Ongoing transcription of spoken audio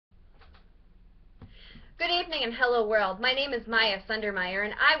Good evening and hello world. My name is Miyah Sundermeyer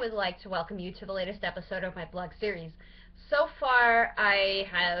and I would like to welcome you to the latest episode of my blog series. So far I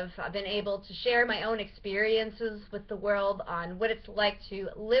have been able to share my own experiences with the world on what it's like to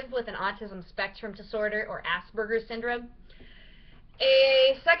live with an autism spectrum disorder or Asperger's syndrome.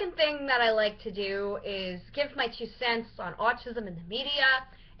 A second thing that I like to do is give my 2 cents on autism in the media.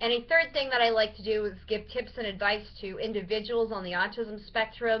 And a third thing that I like to do is give tips and advice to individuals on the autism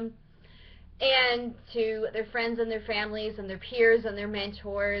spectrum and to their friends and their families and their peers and their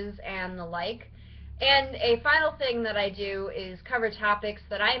mentors and the like. And a final thing that I do is cover topics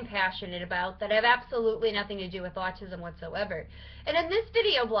that I am passionate about that have absolutely nothing to do with autism whatsoever. And in this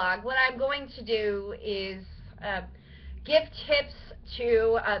video blog, what I'm going to do is give tips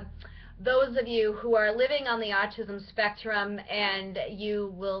to those of you who are living on the autism spectrum and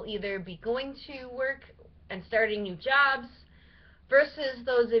you will either be going to work and starting new jobs versus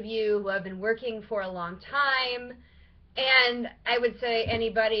those of you who have been working for a long time, and I would say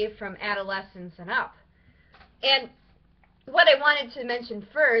anybody from adolescence and up. And what I wanted to mention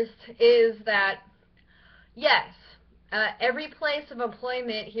first is that, yes, every place of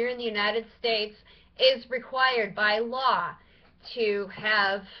employment here in the United States is required by law to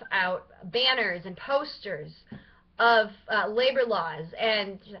have out banners and posters of labor laws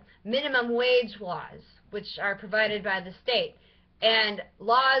and minimum wage laws, which are provided by the state, and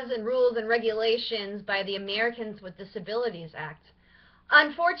laws and rules and regulations by the Americans with Disabilities Act.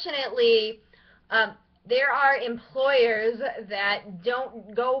 Unfortunately, there are employers that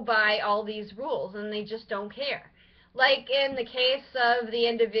don't go by all these rules and they just don't care. Like in the case of the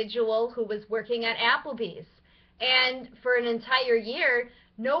individual who was working at Applebee's, and for an entire year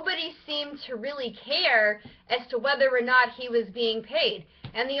nobody seemed to really care as to whether or not he was being paid.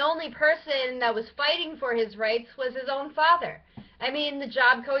 And the only person that was fighting for his rights was his own father. I mean, the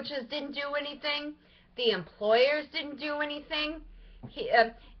job coaches didn't do anything. The employers didn't do anything.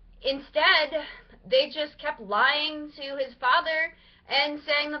 Instead, they just kept lying to his father and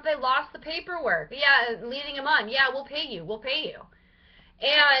saying that they lost the paperwork. Yeah, leading him on. Yeah, we'll pay you. We'll pay you.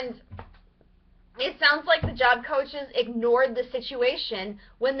 And it sounds like the job coaches ignored the situation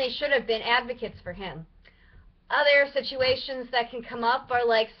when they should have been advocates for him. Other situations that can come up are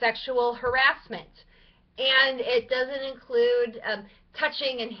like sexual harassment. And it doesn't include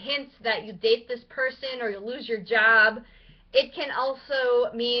touching and hints that you date this person or you'll lose your job. It can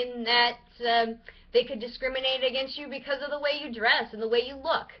also mean that they could discriminate against you because of the way you dress and the way you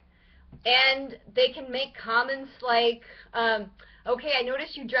look. And they can make comments like, okay, I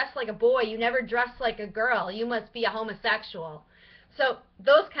noticed you dress like a boy, you never dress like a girl, you must be a homosexual. So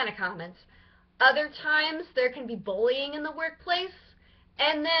those kind of comments. Other times there can be bullying in the workplace.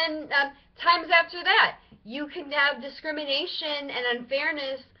 And then times after that, you can have discrimination and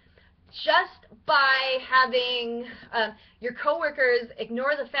unfairness just by having your coworkers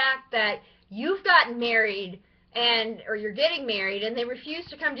ignore the fact that you've gotten married or you're getting married and they refuse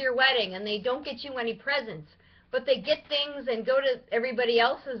to come to your wedding and they don't get you any presents, but they get things and go to everybody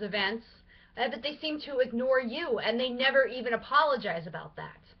else's events, but they seem to ignore you and they never even apologize about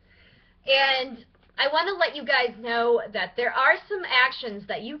that. And I want to let you guys know that there are some actions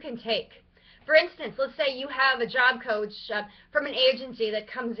that you can take. For instance, let's say you have a job coach from an agency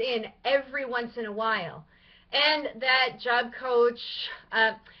that comes in every once in a while, and that job coach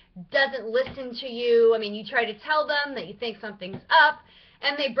doesn't listen to you. I mean, you try to tell them that you think something's up,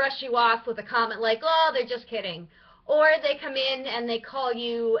 and they brush you off with a comment like, oh, they're just kidding. Or they come in and they call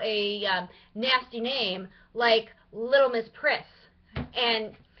you a nasty name like Little Miss Priss.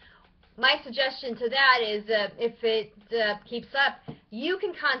 And my suggestion to that is if it keeps up, you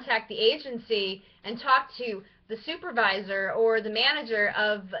can contact the agency and talk to the supervisor or the manager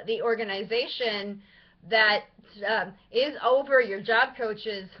of the organization that is over your job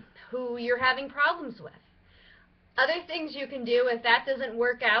coaches who you're having problems with. Other things you can do if that doesn't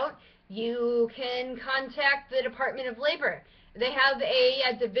work out, you can contact the Department of Labor. They have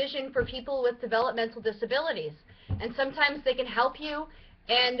a division for people with developmental disabilities, and sometimes they can help you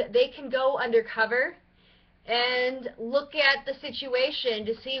and they can go undercover and look at the situation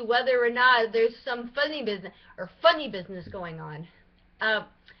to see whether or not there's some funny business going on.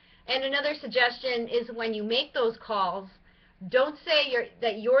 And another suggestion is when you make those calls, don't say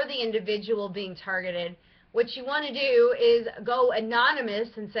that you're the individual being targeted. What you want to do is go anonymous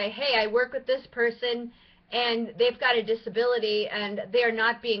and say, hey, I work with this person and they've got a disability and they're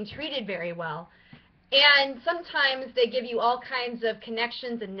not being treated very well. And sometimes they give you all kinds of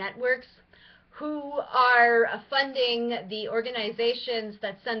connections and networks who are funding the organizations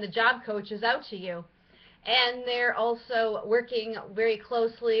that send the job coaches out to you. And they're also working very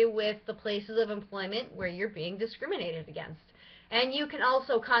closely with the places of employment where you're being discriminated against. And you can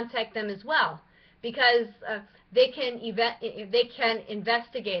also contact them as well, because they can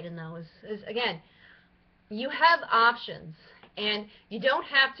investigate in those. Again, you have options, and you don't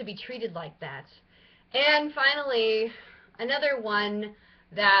have to be treated like that. And finally, another one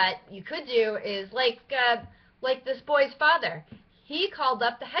that you could do is like this boy's father. He called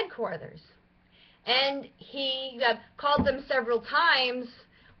up the headquarters, and he called them several times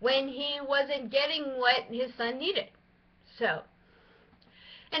when he wasn't getting what his son needed. So,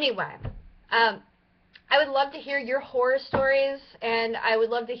 anyway, I would love to hear your horror stories, and I would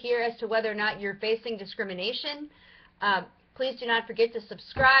love to hear as to whether or not you're facing discrimination. Please do not forget to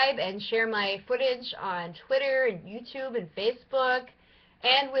subscribe and share my footage on Twitter and YouTube and Facebook,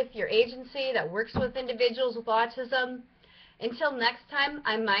 and with your agency that works with individuals with autism. Until next time,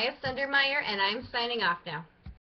 I'm Miyah Sundermeyer, and I'm signing off now.